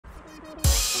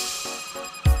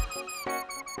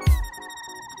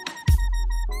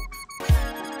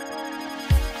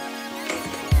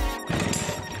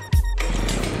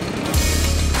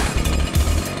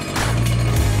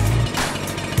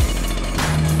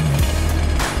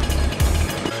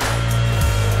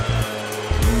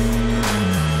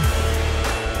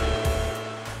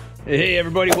Hey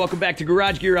everybody, welcome back to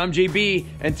Garage Gear. I'm JB,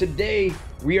 and today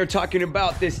we are talking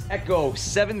about this Echo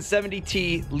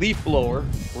 770T leaf blower.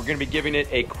 We're gonna be giving it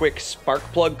a quick spark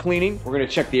plug cleaning. We're gonna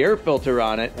check the air filter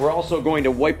on it. We're also going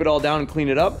to wipe it all down and clean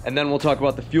it up, and then we'll talk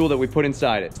about the fuel that we put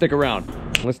inside it. Stick around.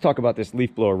 Let's talk about this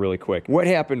leaf blower really quick. What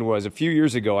happened was a few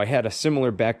years ago, I had a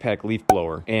similar backpack leaf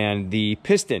blower, and the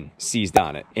piston seized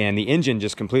on it, and the engine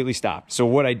just completely stopped. So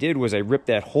what I did was I ripped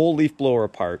that whole leaf blower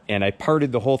apart, and I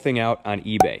parted the whole thing out on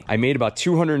eBay. I made about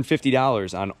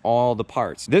 $250 on all the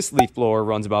parts. This leaf blower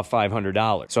runs about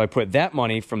 $500. So I put that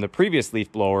money from the previous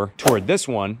leaf blower toward this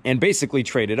one and basically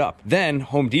traded up. Then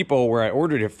Home Depot, where I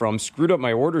ordered it from, screwed up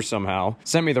my order somehow,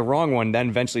 sent me the wrong one, then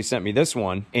eventually sent me this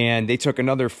one, and they took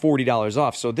another $40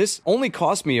 off. So this only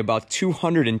cost me about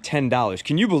 $210.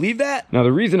 Can you believe that? Now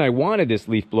the reason I wanted this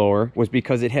leaf blower was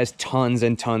because it has tons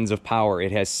and tons of power.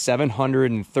 It has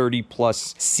 730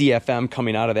 plus CFM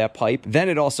coming out of that pipe. Then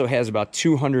it also has about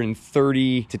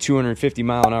 230 to 250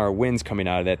 mile an hour winds coming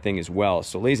out of that thing as well.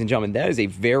 So ladies and gentlemen, that is a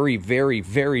very, very,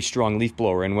 very strong leaf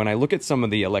blower. And when I look at some of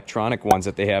the electronic ones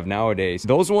that they have nowadays,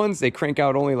 those ones, they crank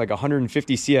out only like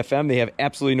 150 CFM. They have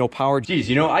absolutely no power. Geez,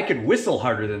 you know, I could whistle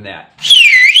harder than that.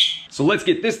 So let's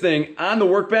get this thing on the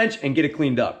workbench and get it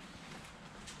cleaned up.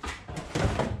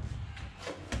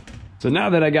 So now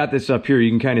that I got this up here, you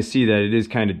can kind of see that it is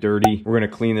kind of dirty. We're gonna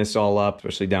clean this all up,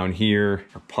 especially down here,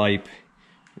 our pipe.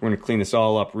 We're gonna clean this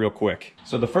all up real quick.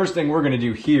 So the first thing we're gonna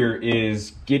do here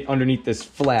is get underneath this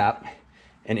flap,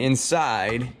 and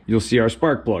inside, you'll see our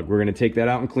spark plug. We're gonna take that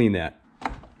out and clean that.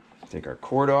 Take our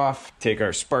cord off, take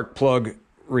our spark plug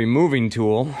removing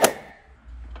tool.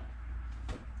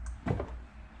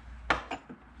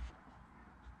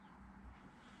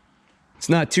 It's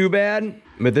not too bad,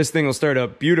 but this thing will start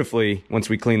up beautifully once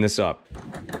we clean this up.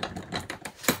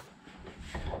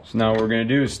 So now what we're gonna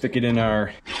do is stick it in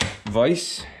our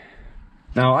vise.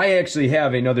 Now I actually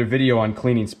have another video on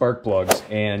cleaning spark plugs,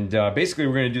 and basically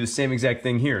we're gonna do the same exact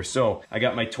thing here. So I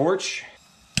got my torch,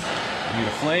 I need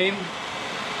a flame,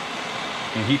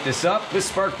 and heat this up. This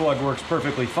spark plug works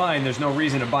perfectly fine. There's no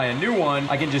reason to buy a new one.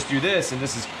 I can just do this, and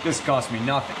this costs me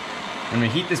nothing. I'm gonna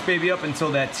heat this baby up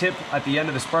until that tip at the end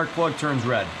of the spark plug turns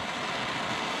red.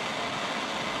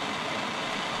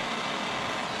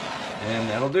 And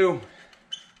that'll do.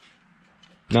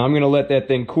 Now I'm gonna let that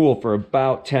thing cool for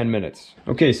about 10 minutes.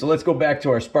 Okay, so let's go back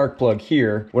to our spark plug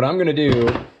here. What I'm gonna do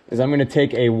is I'm gonna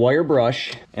take a wire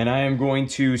brush, and I am going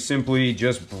to simply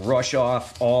just brush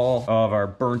off all of our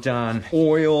burnt on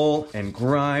oil and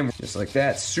grime, just like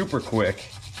that, super quick.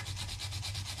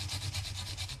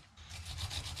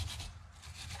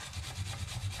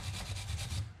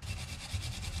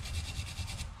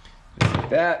 Just like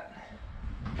that.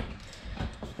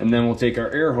 And then we'll take our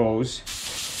air hose.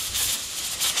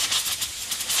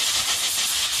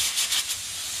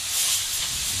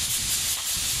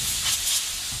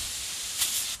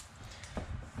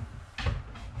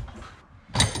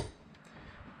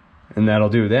 And that'll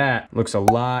do that. Looks a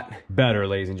lot better,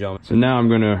 ladies and gentlemen. So now I'm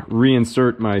gonna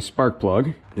reinsert my spark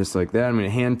plug, just like that. I'm gonna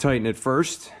hand tighten it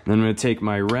first. Then I'm gonna take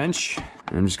my wrench,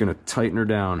 and I'm just gonna tighten her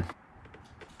down.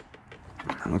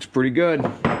 That looks pretty good.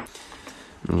 And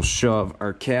we'll shove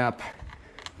our cap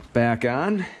back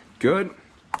on. Good.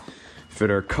 Fit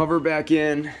our cover back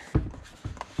in.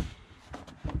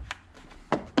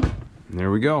 And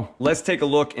there we go. Let's take a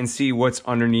look and see what's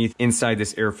underneath inside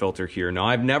this air filter here. Now,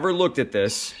 I've never looked at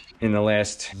this in the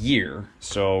last year,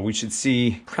 so we should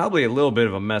see probably a little bit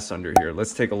of a mess under here.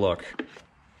 Let's take a look.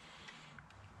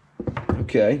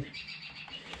 Okay.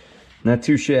 Not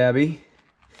too shabby.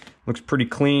 Looks pretty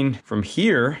clean from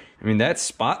here. I mean, that's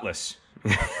spotless.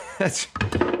 That's,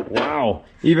 wow.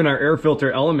 Even our air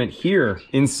filter element here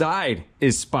inside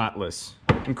is spotless.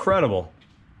 Incredible.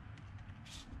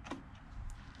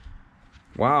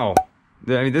 Wow.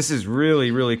 I mean, this is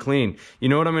really, really clean. You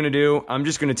know what I'm gonna do? I'm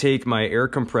just gonna take my air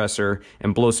compressor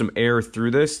and blow some air through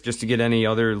this just to get any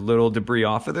other little debris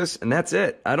off of this, and that's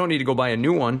it. I don't need to go buy a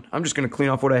new one. I'm just gonna clean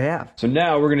off what I have. So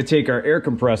now we're gonna take our air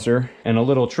compressor and a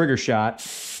little trigger shot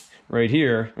right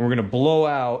here, and we're gonna blow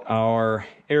out our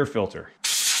air filter.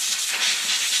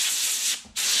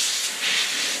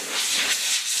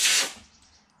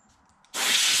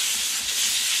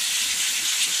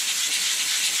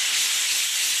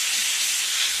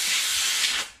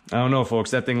 I don't know,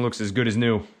 folks, that thing looks as good as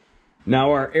new.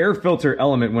 Now our air filter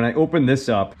element, when I open this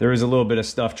up, there is a little bit of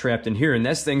stuff trapped in here, and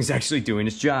this thing's actually doing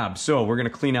its job. So we're gonna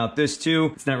clean out this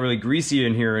too. It's not really greasy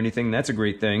in here or anything. That's a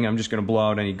great thing. I'm just gonna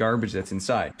blow out any garbage that's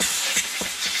inside.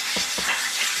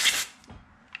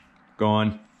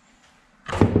 Gone.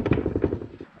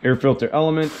 Air filter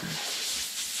element.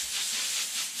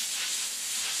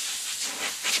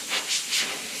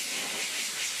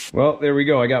 Well, there we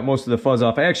go. I got most of the fuzz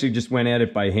off. I actually just went at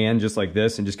it by hand just like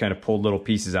this and just kind of pulled little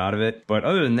pieces out of it. But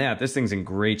other than that, this thing's in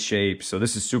great shape. So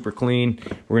this is super clean.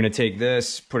 We're gonna take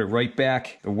this, put it right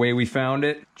back the way we found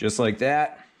it, just like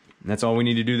that. And that's all we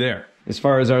need to do there. As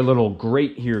far as our little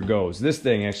grate here goes, this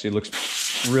thing actually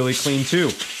looks really clean too.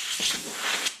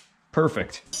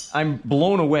 Perfect. I'm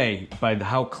blown away by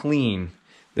how clean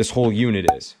this whole unit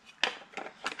is.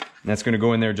 And that's gonna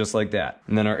go in there just like that.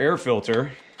 And then our air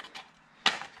filter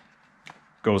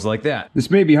goes like that. This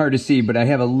may be hard to see, but I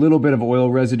have a little bit of oil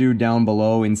residue down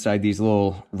below inside these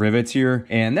little rivets here.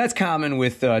 And that's common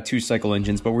with 2-cycle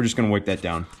engines, but we're just gonna wipe that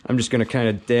down. I'm just gonna kind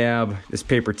of dab this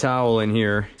paper towel in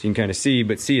here so you can kind of see,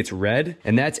 but see it's red.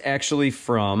 And that's actually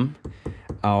from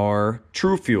our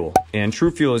True Fuel. And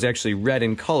True Fuel is actually red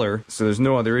in color, so there's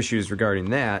no other issues regarding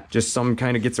that. Just some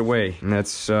kind of gets away, and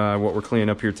that's what we're cleaning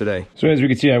up here today. So as we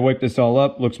can see, I wiped this all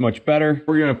up, looks much better.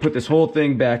 We're gonna put this whole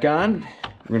thing back on.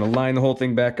 We're gonna line the whole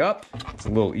thing back up. It's a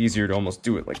little easier to almost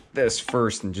do it like this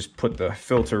first and just put the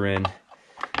filter in,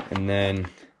 and then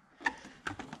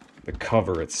the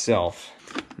cover itself.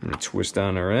 I'm gonna twist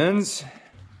on our ends.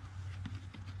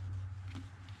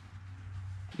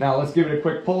 Now let's give it a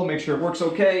quick pull, make sure it works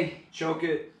okay. Choke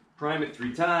it, prime it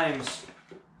 3 times.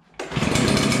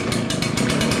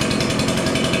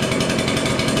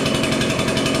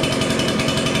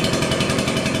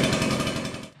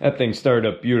 That thing started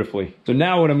up beautifully. So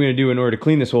now what I'm gonna do in order to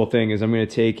clean this whole thing is I'm gonna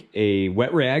take a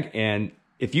wet rag, and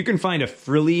if you can find a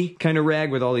frilly kind of rag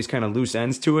with all these kind of loose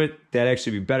ends to it, that'd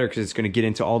actually be better because it's gonna get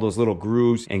into all those little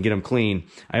grooves and get them clean.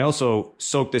 I also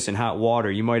soaked this in hot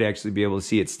water. You might actually be able to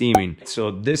see it steaming.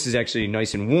 So this is actually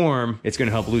nice and warm. It's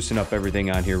gonna help loosen up everything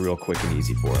on here real quick and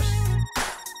easy for us.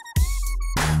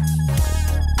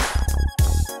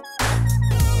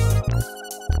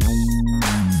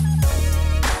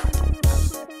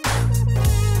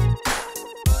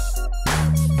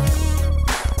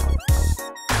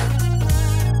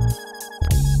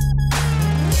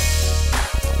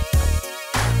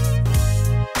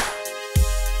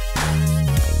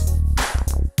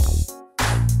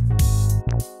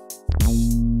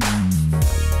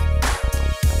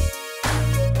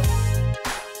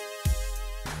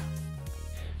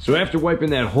 So after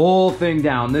wiping that whole thing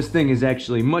down, this thing is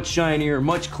actually much shinier,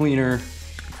 much cleaner.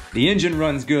 The engine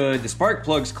runs good, the spark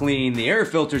plug's clean, the air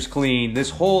filter's clean,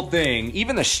 this whole thing,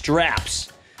 even the straps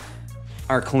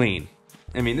are clean.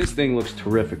 I mean, this thing looks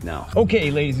terrific now.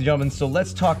 Okay, ladies and gentlemen, so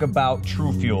let's talk about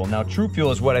True Fuel. Now, True Fuel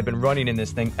is what I've been running in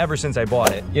this thing ever since I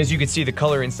bought it. As you can see, the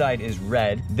color inside is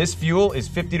red. This fuel is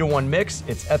 50-to-1 mix.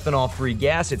 It's ethanol-free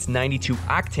gas. It's 92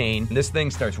 octane. This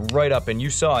thing starts right up, and you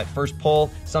saw it first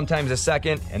pull, sometimes a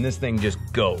second, and this thing just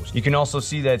goes. You can also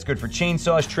see that it's good for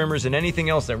chainsaws, trimmers, and anything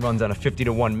else that runs on a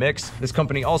 50-to-1 mix. This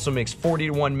company also makes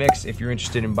 40-to-1 mix if you're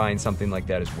interested in buying something like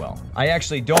that as well. I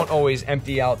actually don't always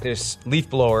empty out this leaf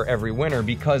blower every winter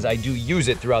because I do use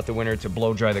it throughout the winter to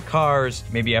blow dry the cars,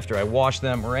 maybe after I wash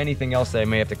them, or anything else that I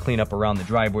may have to clean up around the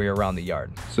driveway or around the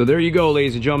yard. So there you go,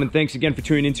 ladies and gentlemen. Thanks again for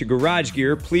tuning into Garage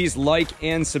Gear. Please like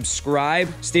and subscribe.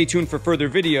 Stay tuned for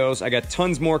further videos. I got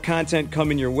tons more content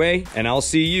coming your way, and I'll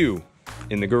see you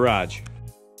in the garage.